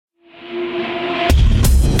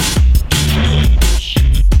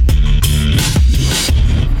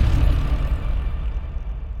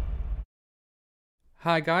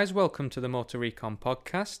Hi guys, welcome to the Motor Recon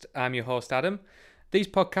podcast. I'm your host Adam. These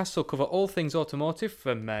podcasts will cover all things automotive,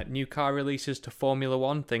 from new car releases to Formula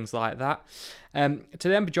One, things like that.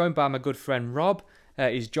 Today I'm joined by my good friend Rob.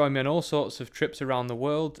 He's joined me on all sorts of trips around the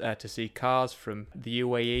world to see cars from the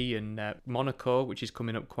UAE and Monaco, which is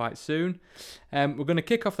coming up quite soon. We're going to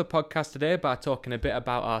kick off the podcast today by talking a bit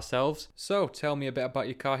about ourselves. So tell me a bit about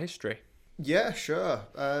your car history. Yeah, sure.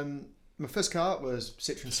 My first car was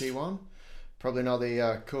Citroen C1. Probably not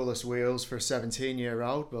the coolest wheels for a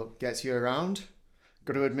 17-year-old, but gets you around.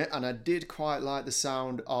 Got to admit, and I did quite like the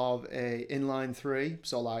sound of a inline 3,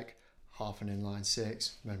 so like half an inline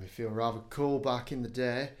 6. Made me feel rather cool back in the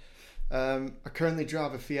day. I currently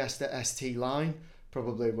drive a Fiesta ST line,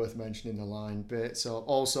 probably worth mentioning the line bit. So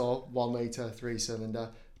also 1 litre,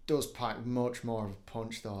 3-cylinder. Does pack much more of a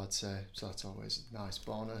punch though, I'd say. So that's always a nice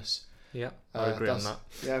bonus. Yeah, I agree on that.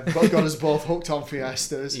 Yeah, got us both hooked on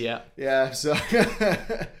Fiestas. Yeah. So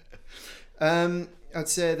I'd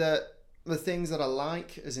say that the things that I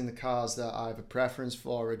like, as in the cars that I have a preference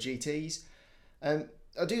for, are GTs. I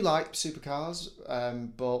do like supercars,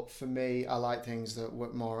 but for me, I like things that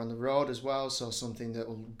work more on the road as well. So something that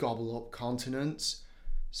will gobble up continents.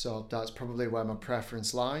 So that's probably where my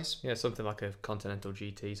preference lies. Yeah, something like a Continental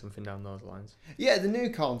GT, something down those lines. Yeah, the new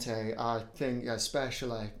Conte, I think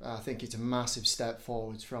especially, I think it's a massive step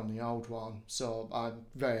forwards from the old one. So I'm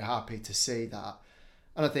very happy to see that.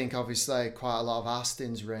 And I think obviously quite a lot of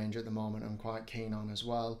Aston's range at the moment I'm quite keen on as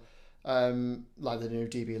well. Like the new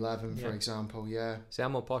DB11, for example, yeah. See,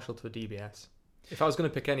 I'm more partial to a DBS. If I was going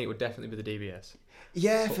to pick any, it would definitely be the DBS.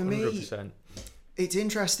 Yeah, for 100%. me, it's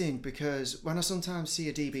interesting because when I sometimes see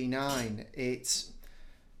a DB9,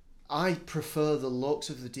 I prefer the looks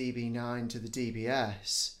of the DB9 to the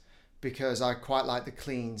DBS because I quite like the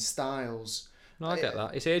clean styles. No, I get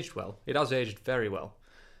that. It's aged well. It has aged very well,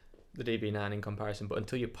 the DB9 in comparison, but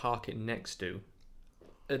until you park it next to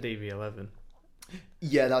a DB11.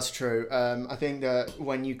 Yeah, that's true. I think that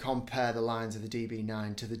when you compare the lines of the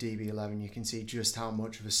DB9 to the DB11, you can see just how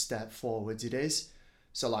much of a step forwards it is.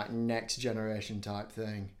 So like next generation type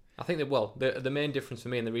thing. I think that, the main difference for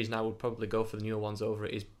me and the reason I would probably go for the newer ones over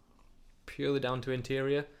it is purely down to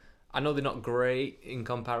interior. I know they're not great in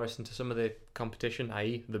comparison to some of the competition,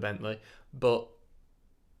 i.e. the Bentley, but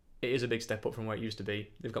it is a big step up from where it used to be.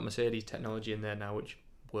 They've got Mercedes technology in there now, which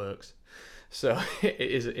works. So it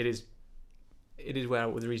is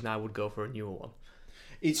where the reason I would go for a newer one.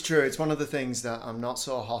 It's true. It's one of the things that I'm not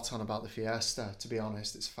so hot on about the Fiesta, to be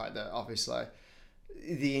honest. It's the fact that obviously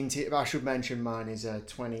I should mention mine is a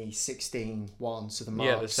 2016 one, so the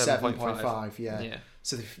Mark 7.5. Yeah.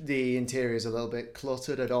 So the interior is a little bit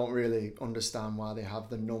cluttered. I don't really understand why they have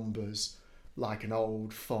the numbers like an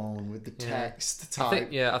old phone with the text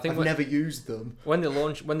type. I think I've never used them. When they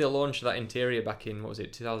launched that interior back in, what was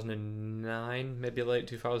it, 2009, maybe late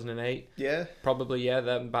 2008? Yeah. Probably, yeah.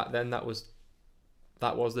 Then back then that was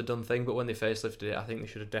the done thing. But when they facelifted it, I think they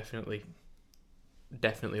should have definitely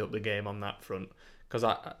upped the game on that front. Because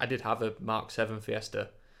I did have a Mark 7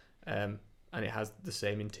 Fiesta, and it has the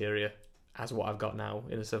same interior as what I've got now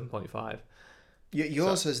in a 7.5.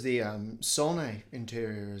 Yours has the Sony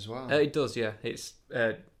interior as well. It does, yeah. It's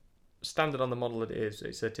standard on the model that it is.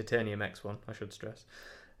 It's a Titanium X1, I should stress,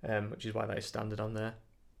 which is why that is standard on there.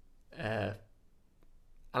 And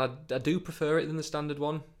I do prefer it than the standard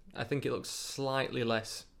one. I think it looks slightly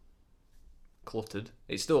less cluttered.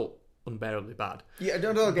 It's still unbearably bad. Yeah,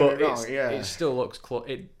 don't get me wrong. Yeah, it still looks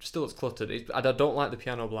cluttered. I don't like the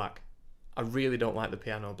piano black. I really don't like the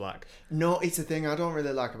piano black. No, it's a thing I don't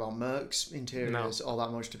really like about Merc's interiors all that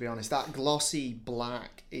much, to be honest. That glossy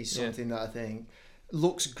black is something that I think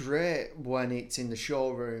looks great when it's in the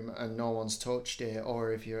showroom and no one's touched it,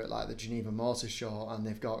 or if you're at like the Geneva Motor Show and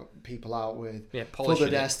they've got people out with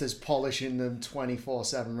flooded esters polishing them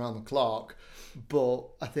 24/7 round the clock. But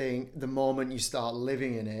I think the moment you start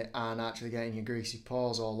living in it and actually getting your greasy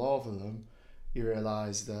paws all over them, you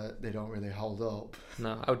realise that they don't really hold up.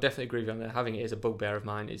 No, I would definitely agree with you on that. Having it is a bugbear of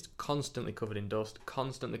mine. It's constantly covered in dust,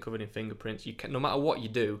 constantly covered in fingerprints. No matter what you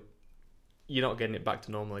do, you're not getting it back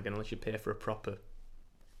to normal again unless you pay for a proper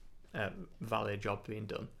valet job being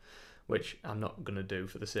done, which I'm not going to do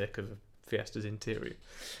for the sake of Fiesta's interior.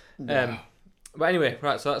 Yeah. But anyway,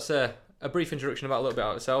 right, so that's a brief introduction about a little bit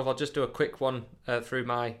about itself. I'll just do a quick one through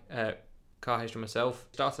my car history myself.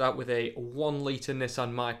 Started out with a 1 litre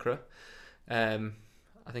Nissan Micra.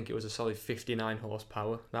 I think it was a solid 59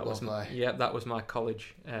 horsepower. That was my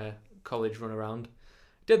college run around.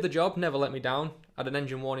 Did the job, never let me down. Had an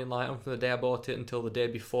engine warning light on from the day I bought it until the day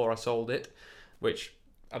before I sold it, which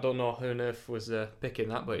I don't know who on earth was picking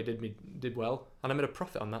that, but it did well, and I made a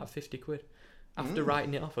profit on that of 50 quid. after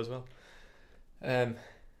writing it off as well.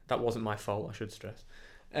 That wasn't my fault, I should stress.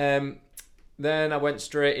 Then I went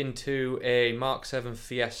straight into a Mark 7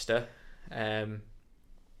 Fiesta.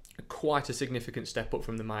 Quite a significant step up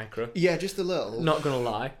from the Micra. Yeah, just a little. Not gonna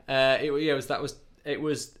lie. It was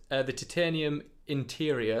the titanium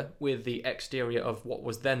interior with the exterior of what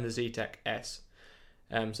was then the Zetec S.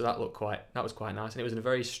 So that was quite nice, and it was in a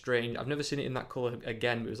very strange. I've never seen it in that colour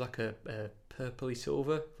again. But it was like a purpley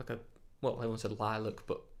silver, everyone said lilac,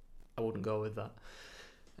 but I wouldn't go with that.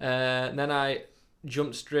 And then I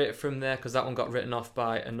jumped straight from there because that one got written off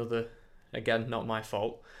by another, again not my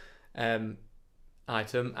fault,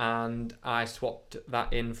 item, and I swapped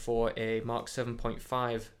that in for a Mark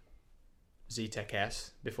 7.5 Zetec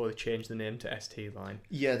S before they changed the name to ST line.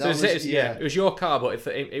 Yeah, it was your car, but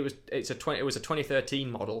it was a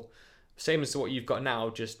 2013 model, same as what you've got now,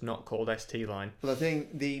 just not called ST line. Well, I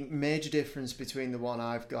think the major difference between the one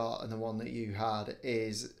I've got and the one that you had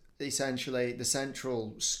is essentially the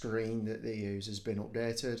central screen that they use has been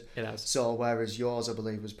updated. It has. So whereas yours, I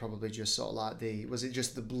believe, was probably just sort of like was it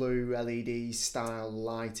just the blue LED style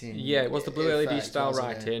lighting? Yeah, it was the blue effect, LED style wasn't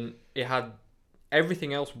lighting. It had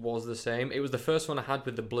everything else was the same. It was the first one I had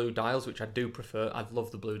with the blue dials, which I do prefer. I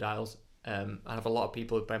love the blue dials. I have a lot of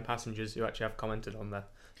people, passengers, who actually have commented on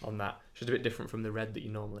that. It's just a bit different from the red that you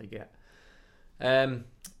normally get. And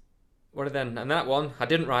that one, I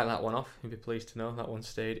didn't write that one off, you'd be pleased to know. That one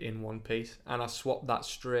stayed in one piece. And I swapped that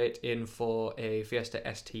straight in for a Fiesta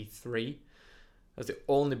ST3. That's the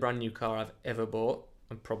only brand new car I've ever bought,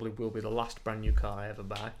 and probably will be the last brand new car I ever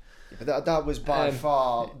buy. But that was by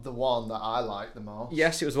far the one that I liked the most.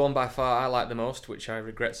 Yes, it was the one by far I liked the most, which I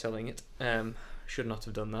regret selling it. Should not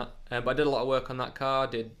have done that. But I did a lot of work on that car. I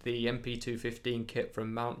did the MP215 kit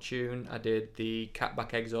from Mount Tune. I did the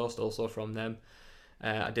catback exhaust also from them.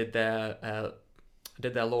 I did their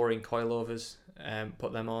lowering coilovers,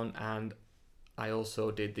 put them on, and I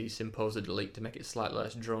also did the Symposa Delete to make it slightly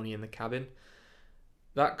less drony in the cabin.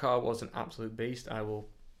 That car was an absolute beast. I will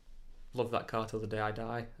love that car till the day I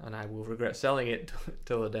die, and I will regret selling it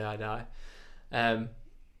till the day I die.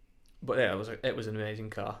 But yeah, it was an amazing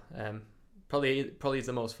car. Probably is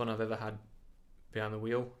the most fun I've ever had behind the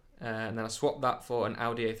wheel. And then I swapped that for an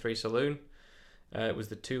Audi A3 Saloon. It was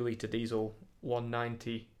the 2-litre diesel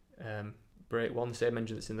 190 brake one, the same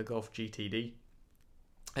engine that's in the Golf GTD.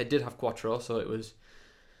 It did have Quattro, so it was,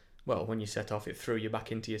 well, when you set off, it threw you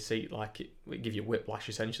back into your seat, like it gave you whiplash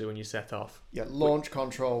essentially when you set off. Yeah, launch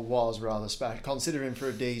control was rather special. Considering for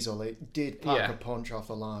a diesel, it did pack a punch off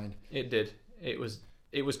the line. It did. It was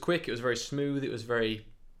quick, it was very smooth, it was very,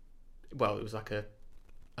 well, it was like a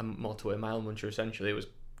motorway mile muncher essentially. It was,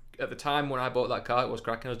 at the time when I bought that car, it was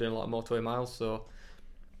cracking. I was doing a lot of motorway miles, so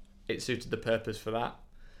it suited the purpose for that.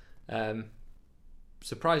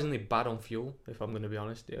 Surprisingly bad on fuel, if I'm going to be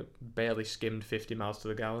honest. It barely skimmed 50 miles to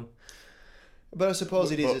the gallon. But I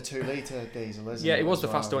suppose it is a 2-litre diesel, isn't it? Yeah, it was the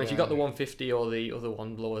faster one. If you got the 150 or the other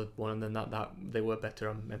one, lower one, and then that they were better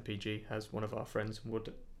on MPG, as one of our friends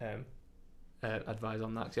would advise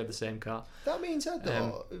on that, because he had the same car. That means that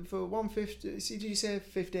though, for 150, did you say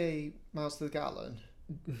 50 miles to the gallon,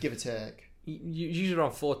 give or take? Usually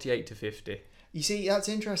around 48 to 50. You see, that's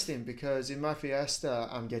interesting because in my Fiesta,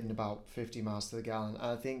 I'm getting about 50 miles to the gallon. And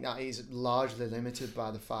I think that is largely limited by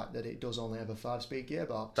the fact that it does only have a 5-speed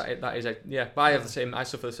gearbox. That is but I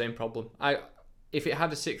suffer the same problem. If it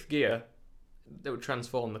had a 6th gear, it would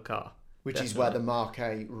transform the car. Which is where the Mark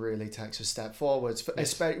 8 really takes a step forwards. For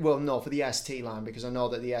the ST line, because I know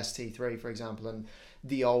that the ST3, for example, and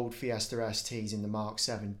the old Fiesta STs in the Mark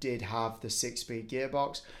 7 did have the 6-speed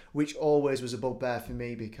gearbox, which always was a bugbear for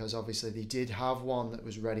me because obviously they did have one that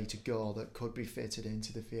was ready to go that could be fitted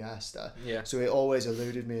into the Fiesta. Yeah. So it always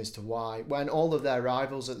eluded me as to why. When all of their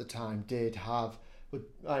rivals at the time did have,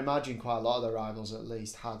 I imagine quite a lot of their rivals at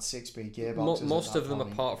least had 6-speed gearboxes. Most of them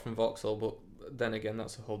apart from Vauxhall, but then again,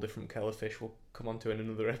 that's a whole different kettle of fish we'll come on to in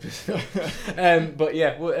another episode. I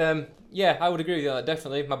would agree with you on that,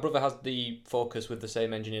 definitely. My brother has the Focus with the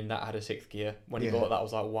same engine in that had a 6th gear. When he bought that, I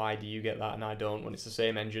was like, why do you get that and I don't? When it's the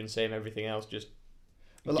same engine, same everything else, just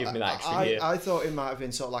give me that extra gear. I thought it might have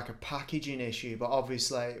been sort of like a packaging issue, but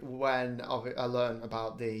obviously when I learned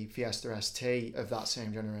about the Fiesta ST of that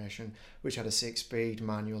same generation, which had a 6-speed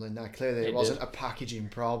manual in there, clearly it wasn't a packaging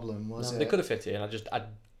problem, was it? They could have fit it in. I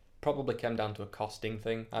probably came down to a costing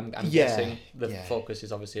thing. I'm guessing the Focus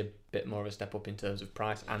is obviously a bit more of a step up in terms of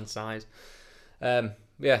price and size.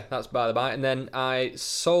 That's by the by. And then I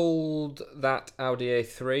sold that Audi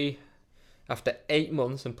A3 after 8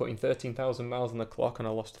 months and putting 13,000 miles on the clock, and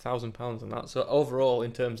I lost £1,000 on that. So overall,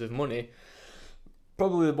 in terms of money,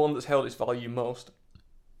 probably the one that's held its value most.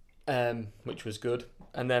 which was good.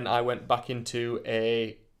 And then I went back into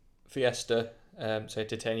a Fiesta, so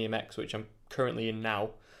Titanium X, which I'm currently in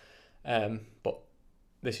now. But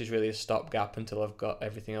this is really a stopgap until I've got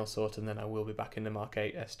everything else sorted, and then I will be back in the Mark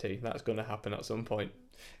 8 ST. That's going to happen at some point.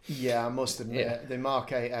 Yeah, I must admit, the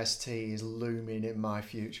Mark 8 ST is looming in my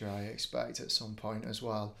future, I expect, at some point as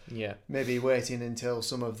well. Yeah. Maybe waiting until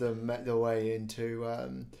some of them make their way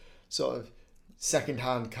into sort of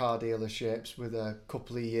second-hand car dealerships with a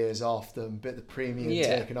couple of years off them, bit of the premium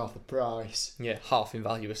taken off the price. Yeah, half in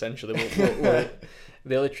value, essentially. They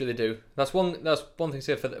literally do. That's one thing to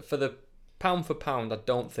say. For the pound for pound, I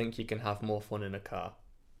don't think you can have more fun in a car.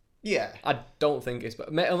 Yeah. I don't think it's...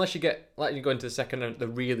 Unless you go into the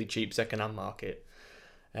really cheap second-hand market,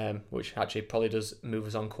 which actually probably does move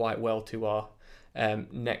us on quite well to our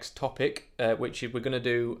next topic, which we're going to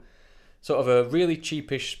do sort of a really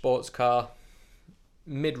cheapish sports car,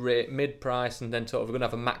 mid-rate, mid-price, and then sort of we're going to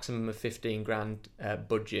have a maximum of 15 grand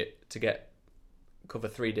budget to cover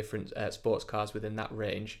 3 different sports cars within that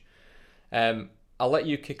range. I'll let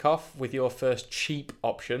you kick off with your first cheap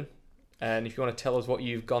option. And if you want to tell us what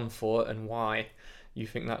you've gone for and why you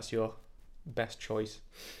think that's your best choice.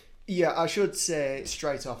 Yeah, I should say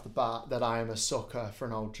straight off the bat that I am a sucker for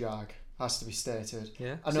an old Jag. Has to be stated.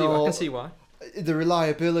 Yeah, I can see why. The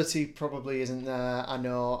reliability probably isn't there, I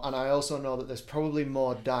know. And I also know that there's probably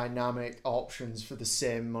more dynamic options for the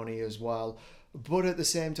same money as well. But at the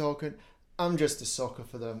same token, I'm just a sucker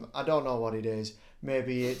for them. I don't know what it is.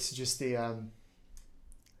 Maybe it's just the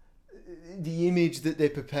image that they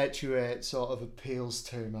perpetuate sort of appeals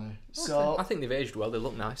to me. So I think they've aged well. They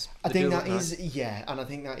look nice. I think that is and I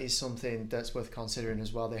think that is something that's worth considering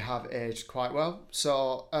as well. They have aged quite well.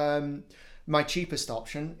 So my cheapest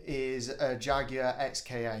option is a Jaguar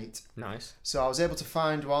XK8. Nice. So I was able to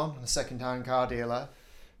find one on a second-hand car dealer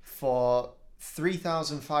for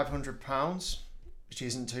 £3,500, which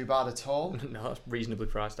isn't too bad at all. No, that's reasonably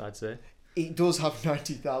priced, I'd say. It does have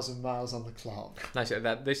 90,000 miles on the clock. Nice.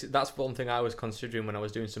 That's one thing I was considering when I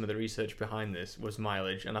was doing some of the research behind this was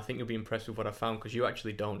mileage, and I think you'll be impressed with what I found because you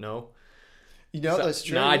actually don't know. That's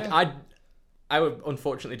true. No, yeah. I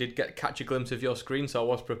unfortunately did catch a glimpse of your screen, so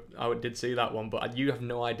I did see that one, but you have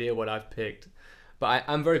no idea what I've picked. But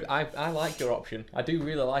I like your option. I do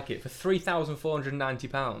really like it for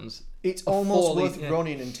 £3,490. It's almost worth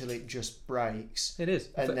running until it just breaks. It is.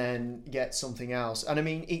 And then get something else. And I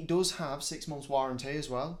mean, it does have 6 months warranty as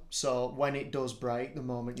well. So when it does break, the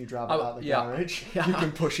moment you drive it out of the garage, you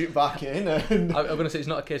can push it back in. And I'm going to say it's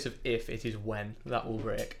not a case of if, it is when that will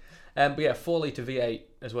break. But yeah, 4-litre V8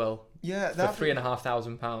 as well. Yeah, for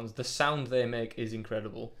 £3,500. The sound they make is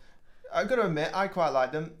incredible. I've got to admit, I quite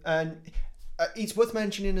like them. And it's worth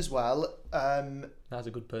mentioning as well. That's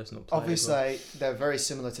a good personal play. Obviously, they're very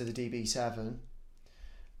similar to the DB7.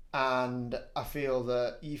 And I feel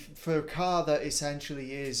that for a car that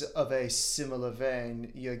essentially is of a similar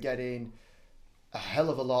vein, you're getting a hell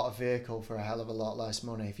of a lot of vehicle for a hell of a lot less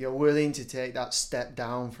money. If you're willing to take that step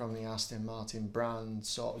down from the Aston Martin brand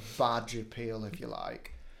sort of badge appeal, if you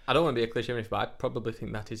like. I don't want to be a cliche, but I probably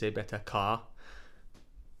think that is a better car.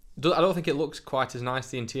 I don't think it looks quite as nice.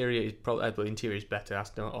 The interior is the interior is better.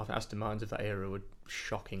 Aston Martins of that era were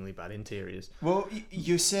shockingly bad interiors. Well,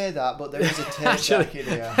 you say that, but there is a tape back in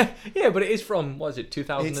here. Yeah, but it is from, what is it,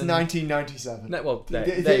 2000? It's 1997. Well,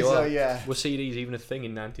 there you are. Yeah. Was CDs even a thing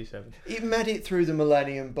in 97? It made it through the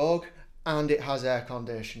Millennium Bug, and it has air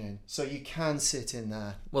conditioning, so you can sit in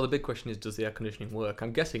there. Well, the big question is, does the air conditioning work?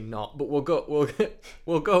 I'm guessing not, but we'll go with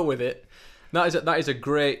it. That is a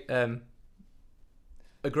great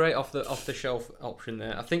off the shelf option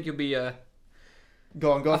there. I think you'll be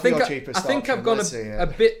Go for your cheapest option. I think I've gone a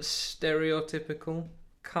bit stereotypical,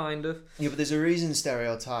 kind of. Yeah, but there's a reason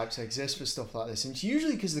stereotypes exist for stuff like this, and it's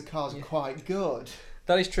usually because the cars are quite good.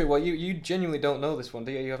 That is true. Well, you genuinely don't know this one,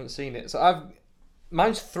 do you? You haven't seen it. So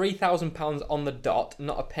mine's £3,000 on the dot,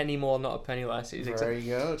 not a penny more, not a penny less. It's very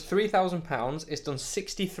good. £3,000. It's done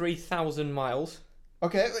 63,000 miles.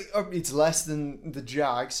 Okay, it's less than the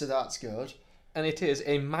Jag, so that's good. And it is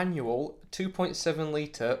a manual 2.7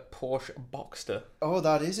 litre Porsche Boxster. Oh,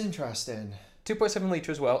 that is interesting. 2.7 litre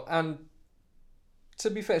as well. And to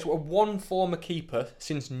be fair, it's one former keeper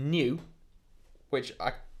since new, which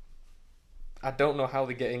I don't know how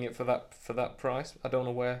they're getting it for that price. I don't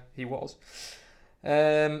know where he was.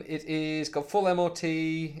 It is got full MOT.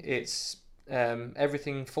 It's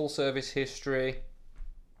everything, full service history,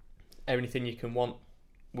 everything you can want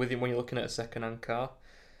with it when you're looking at a second-hand car.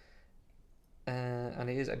 And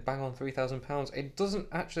it is a bang on £3,000. It doesn't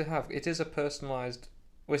actually have. It is a personalised.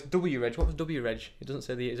 Well, it's W Reg. What was W Reg? It doesn't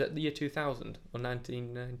say the year. Is that the year 2000 or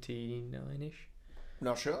 1999ish?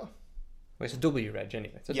 Not sure. Well, it's a W Reg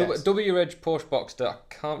anyway. It's a Yes. W Reg Porsche Boxster. I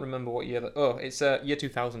can't remember what year. It's year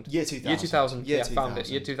 2000. Year 2000. Year 2000. Year Yeah, I found it.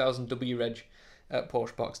 2000. Year 2000 W Reg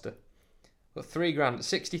Porsche Boxster. Got 3 grand,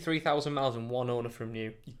 63,000 miles and 1 owner from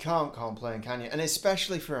new. You can't complain, can you? And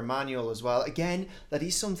especially for a manual as well. Again, that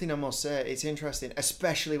is something I must say. It's interesting,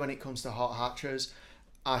 especially when it comes to hot hatches.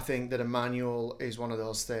 I think that a manual is one of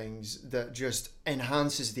those things that just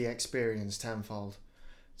enhances the experience tenfold,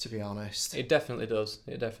 to be honest. It definitely does.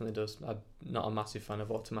 It definitely does. I'm not a massive fan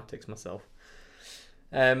of automatics myself.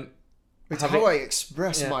 It's how I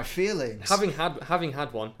express my feelings. Having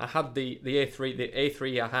had one, I had the A3. The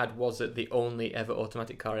A3 I had was the only ever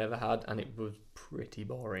automatic car I ever had, and it was pretty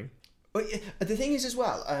boring. But the thing is as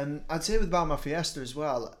well, I'd say about my Fiesta as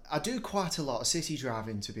well, I do quite a lot of city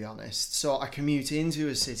driving, to be honest. So I commute into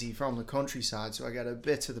a city from the countryside, so I get a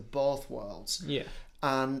bit of the both worlds. Yeah.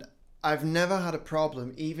 And I've never had a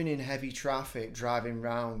problem, even in heavy traffic, driving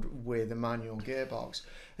round with a manual gearbox.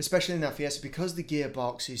 Especially in that Fiesta, because the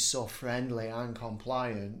gearbox is so friendly and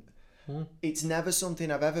compliant. It's never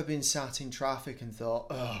something I've ever been sat in traffic and thought,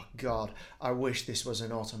 oh God, I wish this was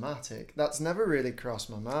an automatic. That's never really crossed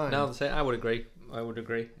my mind. No, I would agree.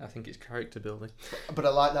 I think it's character building. But I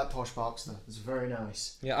like that Porsche Boxster. It's very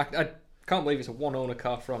nice. Yeah, I can't believe it's a 1 owner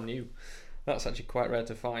car from new. That's actually quite rare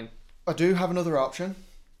to find. I do have another option.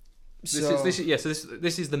 This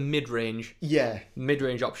is the mid-range. Yeah.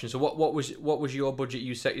 Mid-range option. So what was your budget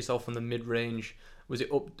you set yourself on the mid-range? Was it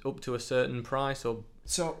up to a certain price or?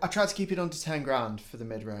 So I tried to keep it under 10 grand for the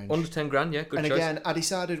mid-range. Under 10 grand, yeah, good and choice. And again, I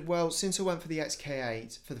decided, well, since I went for the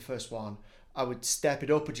XK8 for the first one, I would step it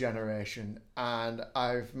up a generation, and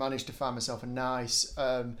I've managed to find myself a nice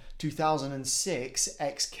 2006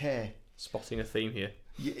 XK. Spotting a theme here.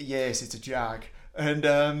 Yes, it's a Jag. And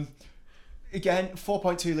again,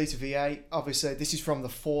 4.2 litre V8. Obviously, this is from the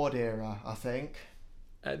Ford era, I think.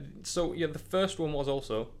 So yeah, the first one was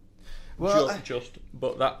also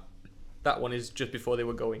but that one is just before they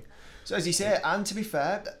were going. So as you say, and to be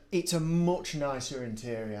fair, it's a much nicer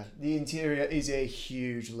interior. The interior is a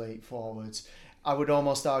huge leap forwards. I would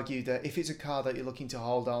almost argue that if it's a car that you're looking to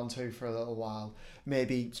hold on to for a little while,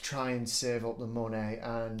 maybe try and save up the money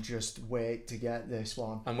and just wait to get this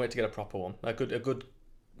one. And wait to get a proper one. A good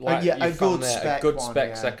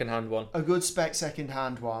spec second-hand one. A good spec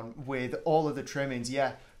second-hand one with all of the trimmings.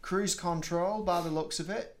 Yeah, cruise control by the looks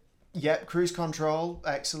of it. Yep, cruise control,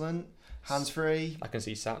 excellent. Hands-free. I can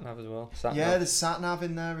see sat-nav as well. There's sat-nav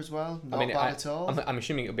in there as well. Not bad at all. I'm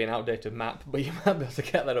assuming it'll be an outdated map, but you might be able to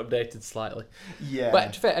get that updated slightly. Yeah.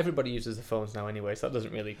 But to be fair, everybody uses the phones now anyway, so that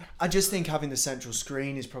doesn't really... I just think having the central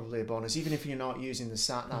screen is probably a bonus, even if you're not using the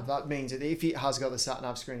sat-nav. That means that if it has got the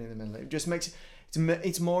sat-nav screen in the middle, it just makes...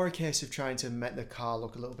 It's more a case of trying to make the car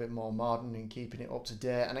look a little bit more modern and keeping it up to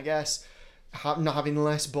date. And I guess... not having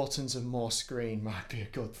less buttons and more screen might be a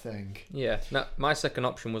good thing. Yeah. Now, my second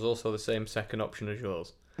option was also the same second option as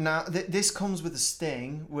yours. Now, this comes with a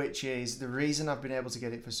sting, which is the reason I've been able to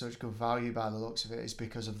get it for such good value by the looks of it is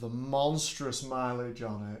because of the monstrous mileage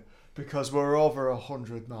on it. Because we're over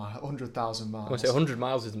 100,000 miles. I say 100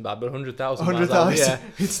 miles isn't bad, but 100,000 miles, yeah.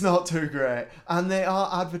 It's not too great. And they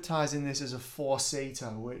are advertising this as a 4-seater,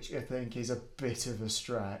 which I think is a bit of a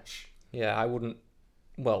stretch. Yeah, I wouldn't...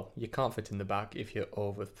 Well, you can't fit in the back if you're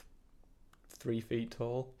over 3 feet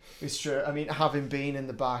tall. It's true. I mean, having been in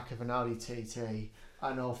the back of an Audi TT,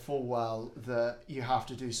 I know full well that you have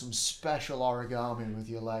to do some special origami with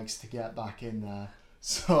your legs to get back in there.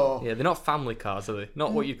 So yeah, they're not family cars, are they?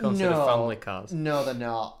 Not what you consider family cars. No, they're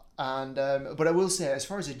not. And but I will say, as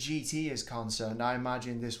far as a GT is concerned, I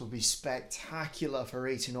imagine this will be spectacular for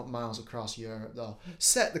eating up miles across Europe, though.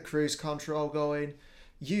 Set the cruise control going.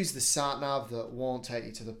 Use the sat-nav that won't take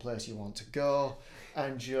you to the place you want to go,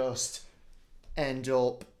 and just end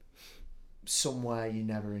up somewhere you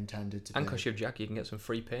never intended to be. And because you're Jack, you can get some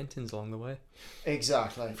free paintings along the way.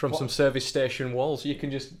 Exactly. From some service station walls, you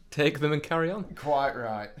can just take them and carry on. Quite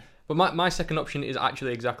right. But my second option is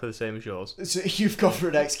actually exactly the same as yours. So you've gone for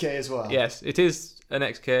an XK as well? Yes, it is an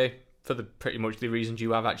XK for pretty much the reasons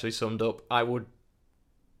you have actually summed up. I would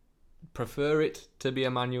prefer it to be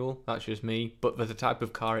a manual, that's just me, but for the type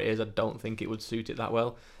of car it is, I don't think it would suit it that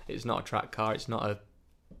well. It's not a track car, it's not a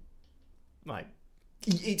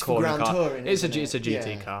it's for Grand Touring, it's a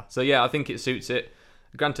GT car, so yeah, I think it suits it.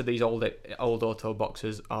 Granted, these old auto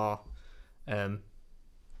boxes are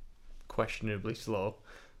questionably slow,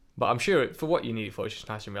 but I'm sure for what you need it for, it's just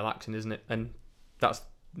nice and relaxing, isn't it? And that's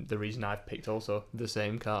the reason I've picked also the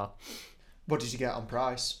same car. What did you get on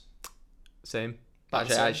price? Same. I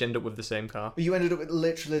actually ended up with the same car. You ended up with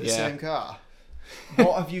literally the same car?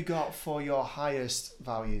 What have you got for your highest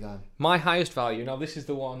value then? My highest value, now this is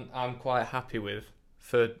the one I'm quite happy with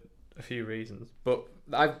for a few reasons, but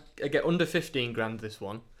I get under 15 grand. This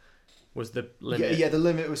one was the limit. Yeah, the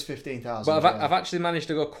limit was 15,000. But I've actually managed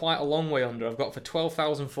to go quite a long way under. I've got for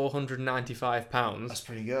 £12,495. That's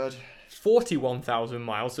pretty good. 41,000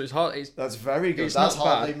 miles, so it's hard. That's very good. It's That's not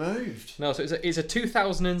hardly bad. moved. No, so it's a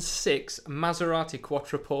 2006 Maserati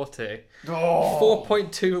Quattroporte, Oh.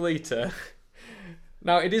 4.2 litre.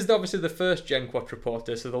 Now, it is obviously the first gen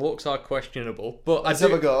Quattroporte, so the looks are questionable. But Let's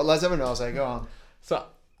have a go. Let's have a nose. Go on. So,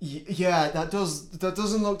 Yeah, that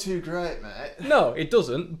doesn't look too great, mate. no, it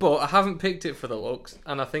doesn't, but I haven't picked it for the looks,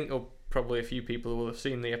 and I think probably a few people will have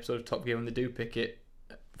seen the episode of Top Gear when they do pick it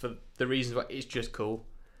for the reasons why it's just cool.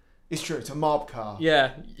 It's true. It's a mob car.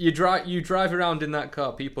 Yeah, you drive around in that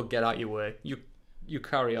car, people get out your way. You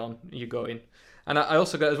carry on, you go in. And I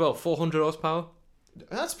also got as well 400 horsepower.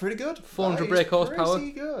 That's pretty good. 400 brake horsepower.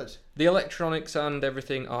 Pretty good. The electronics and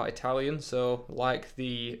everything are Italian, so like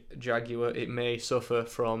the Jaguar, it may suffer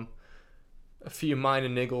from a few minor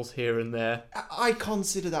niggles here and there. I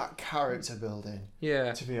consider that character building.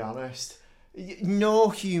 Yeah. To be honest, no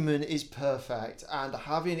human is perfect, and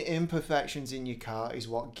having imperfections in your car is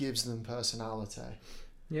what gives them personality.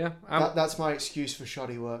 Yeah. That's my excuse for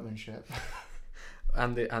shoddy workmanship.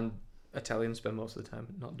 And Italians spend most of the time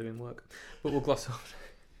not doing work. But we'll gloss over.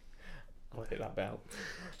 I'll hit that bit out.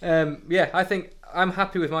 Yeah, I think I'm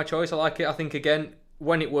happy with my choice. I like it. I think, again,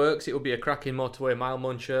 when it works, it will be a cracking motorway mile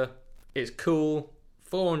muncher. It's cool.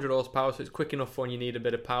 400 horsepower, so it's quick enough for when you need a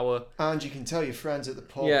bit of power. And you can tell your friends at the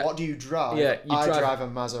pub, Yeah. what do you drive? Yeah, I drive a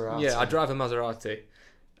Maserati. Yeah, I drive a Maserati.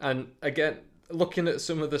 And again, looking at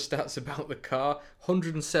some of the stats about the car,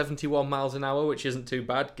 171 miles an hour, which isn't too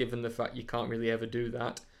bad given the fact you can't really ever do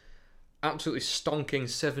that. Absolutely stonking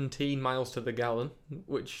 17 miles to the gallon,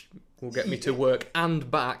 which will get me to work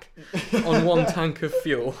and back on one tank of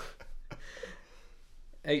fuel.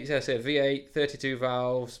 V8, 32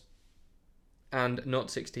 valves, and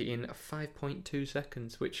 0-60 in 5.2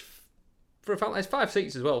 seconds, which for a fact there's 5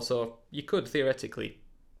 seats as well, so you could theoretically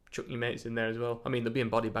chuck your mates in there as well. I mean, there'll be in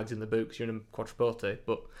body bags in the boot because you're in a Quattroporte,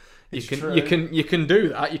 but you can do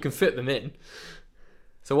that. You can fit them in.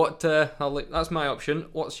 So what? That's my option.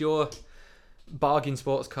 What's your bargain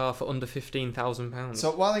sports car for under £15,000?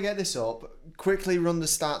 So while I get this up, quickly run the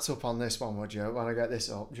stats up on this one, would you? When I get this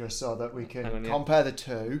up, just so that we can compare the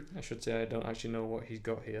two. I should say I don't actually know what he's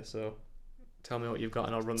got here, so tell me what you've got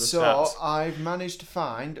and I'll run the So stats. I've managed to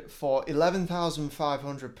find for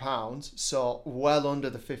 £11,500, so well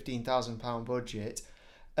under the £15,000 budget,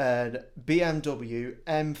 an BMW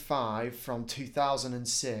M5 from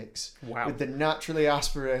 2006 Wow. with the naturally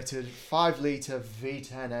aspirated 5-litre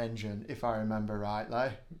V10 engine, if I remember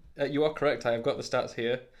rightly. You are correct. I have got the stats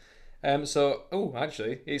here.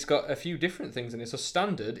 Actually, it's got a few different things in it. So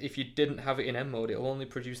standard, if you didn't have it in M mode, it'll only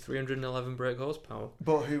produce 311 brake horsepower.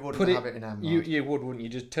 But who wouldn't have it in M mode? You would, wouldn't you?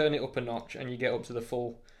 Just turn it up a notch and you get up to the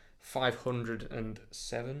full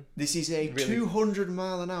 507. This is a 200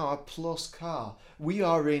 mile an hour plus car. We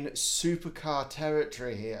are in supercar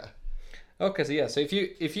territory here. Okay, so yeah, so if you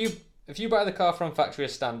buy the car from factory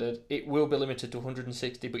as standard, it will be limited to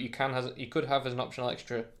 160, but you could have as an optional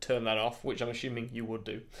extra turn that off, which I'm assuming you would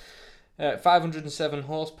do. 507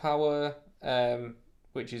 horsepower,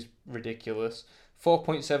 which is ridiculous.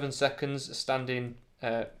 4.7 seconds standing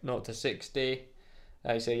 0-60.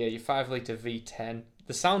 So yeah, your 5-litre V10.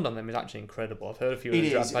 The sound on them is actually incredible. I've heard a few of the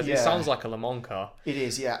drive pads. It sounds like a Le Mans car. It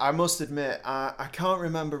is, yeah. I must admit, I can't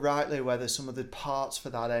remember rightly whether some of the parts for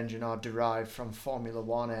that engine are derived from Formula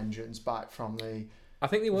One engines back from the I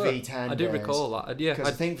think they were. V10 I do days. recall that. Yeah, because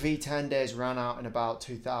I think V10 days ran out in about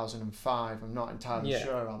 2005. I'm not entirely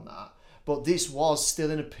sure on that. But this was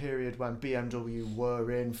still in a period when BMW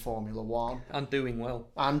were in Formula One. And doing well.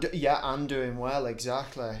 And doing well,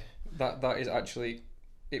 exactly. That is actually...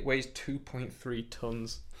 It weighs 2.3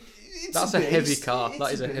 tons. It's That's a heavy car.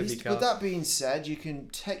 That is a heavy car. But that being said, you can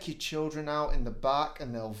take your children out in the back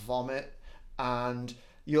and they'll vomit and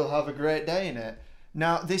you'll have a great day in it.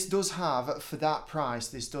 Now, this does have, for that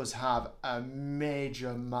price, a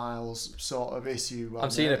major miles sort of issue. I'm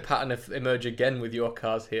seeing a pattern emerge again with your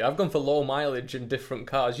cars here. I've gone for low mileage and different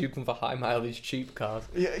cars. You've gone for high mileage, cheap cars.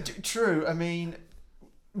 Yeah, true. I mean...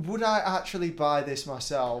 Would I actually buy this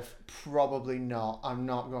myself? Probably not. I'm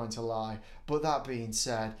not going to lie. But that being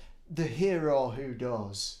said, the hero who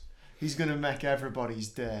does, he's going to make everybody's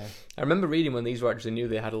day. I remember reading when these were actually new,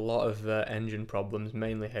 they had a lot of engine problems,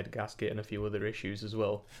 mainly head gasket and a few other issues as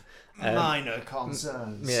well. Minor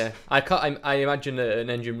concerns. Yeah, I imagine an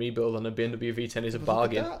engine rebuild on a BMW V10 is a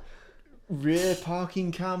bargain. Rear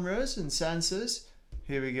parking cameras and sensors.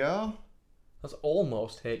 Here we go. That's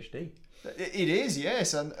almost HD. It is,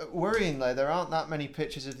 yes, and worryingly, there aren't that many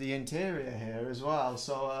pictures of the interior here as well,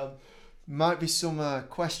 so might be some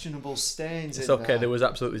questionable stains It's in okay, there. there was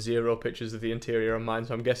absolutely zero pictures of the interior on mine,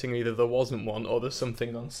 so I'm guessing either there wasn't one or there's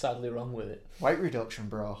something gone sadly wrong with it. Weight reduction,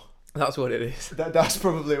 bro. That's what it is. That's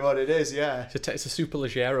probably what it is, yeah. It's a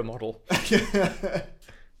Superleggera model.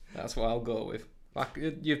 That's what I'll go with.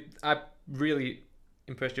 I'm really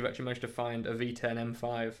impressed you've actually managed to find a V10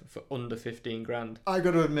 M5 for under 15 grand. I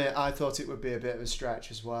got to admit, I thought it would be a bit of a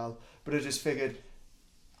stretch as well, but I just figured,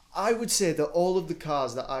 I would say that all of the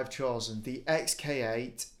cars that I've chosen, the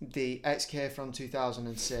XK8, the XK from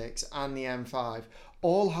 2006, and the M5,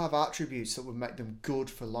 all have attributes that would make them good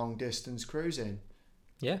for long distance cruising.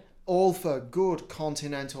 Yeah. All for good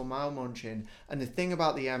continental mile munching. And the thing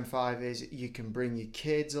about the M5 is you can bring your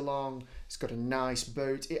kids along. It's got a nice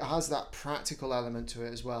boot. It has that practical element to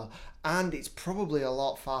it as well. And it's probably a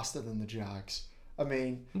lot faster than the Jags. I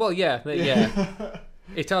mean... Well, yeah.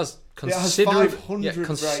 It has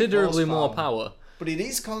considerably more power. But it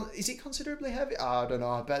is it considerably heavy? I don't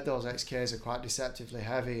know. I bet those XKs are quite deceptively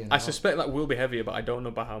heavy. You know? I suspect that will be heavier, but I don't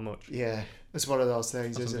know by how much. Yeah, it's one of those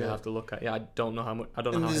things, That's isn't it? I have to look at. Yeah, I don't know how much. I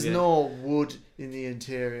don't know and how there's heavy no wood in the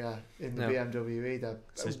interior in the No. BMW either.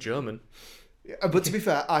 It says German. But to be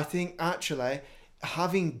fair, I think actually,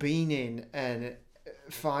 having been in an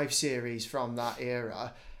 5 Series from that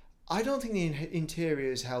era, I don't think the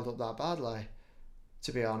interior is held up that badly,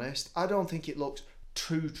 to be honest. I don't think it looks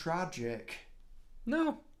too tragic.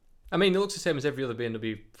 No. I mean, it looks the same as every other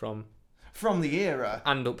BMW from the era.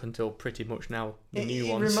 And up until pretty much now, the new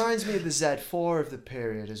It ones. reminds me of the Z4 of the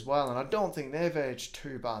period as well, and I don't think they've aged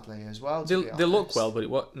too badly as well, to be honest. They look well,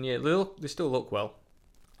 but they still look well.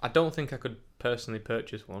 I don't think I could personally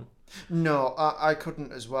purchase one. No, I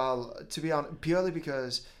couldn't as well, to be honest, purely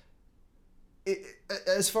because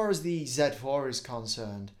as far as the Z4 is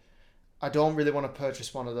concerned, I don't really want to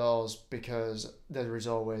purchase one of those because there is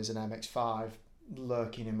always an MX-5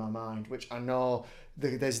 lurking in my mind, which I know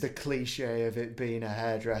there's the cliche of it being a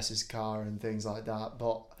hairdresser's car and things like that,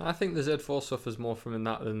 but I think the Z4 suffers more from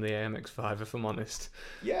that than the AMX-5, if I'm honest.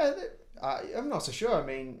 Yeah, I'm not so sure. I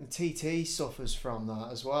mean, TT suffers from that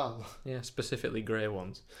as well. Yeah, specifically grey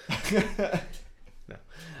ones. No.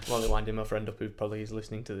 I'm only winding my friend up who probably is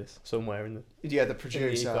listening to this somewhere in the... Yeah, the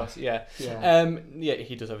producer. Yeah. Yeah,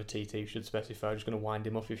 he does have a TT, you should specify. I'm just going to wind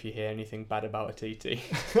him up if you hear anything bad about a TT.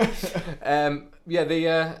 I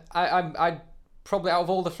probably, out of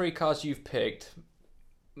all the 3 cars you've picked,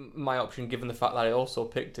 my option, given the fact that I also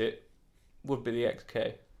picked it, would be the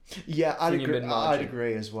XK. Yeah, I'd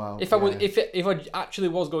agree as well. If I actually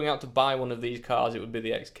was going out to buy one of these cars, it would be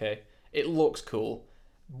the XK. It looks cool.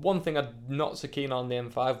 One thing I'm not so keen on the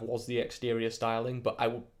M5 was the exterior styling, but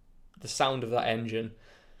the sound of that engine,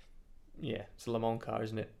 yeah, it's a Le Mans car,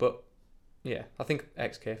 isn't it? But yeah, I think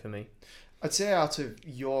XK for me. I'd say out of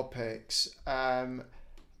your picks, I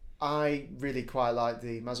really quite like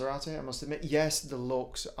the Maserati, I must admit. Yes, the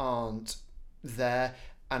looks aren't there,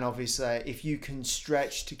 and obviously if you can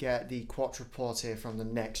stretch to get the Quattroporte from the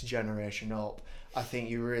next generation up, I think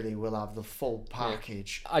you really will have the full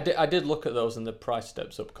package. Yeah. I did look at those, and the price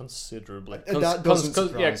steps up considerably. That doesn't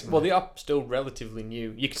surprise me. Well, they are still relatively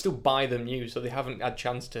new. You can still buy them new, so they haven't had a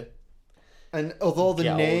chance to. And although the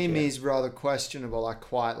name yeah. is rather questionable, I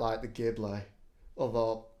quite like the Ghibli.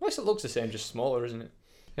 Although... Well, it looks the same, just smaller, isn't it?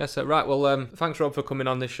 Yeah, so right, well, thanks Rob for coming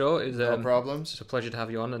on this show. No problems. It's a pleasure to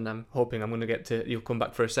have you on, and I'm hoping I'm going to you'll come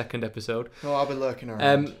back for a second episode. No, I'll be lurking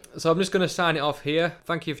around. So I'm just going to sign it off here.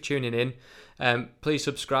 Thank you for tuning in. Please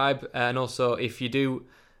subscribe, and also if you do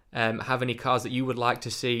have any cars that you would like to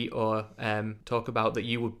see or talk about that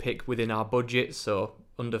you would pick within our budget, so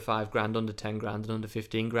under 5 grand, under 10 grand, and under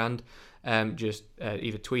 15 grand, just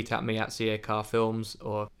either tweet at me at CA Car Films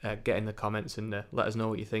or get in the comments and let us know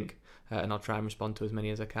what you think. And I'll try and respond to as many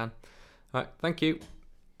as I can. All right, thank you,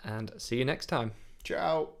 and see you next time.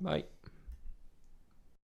 Ciao. Bye.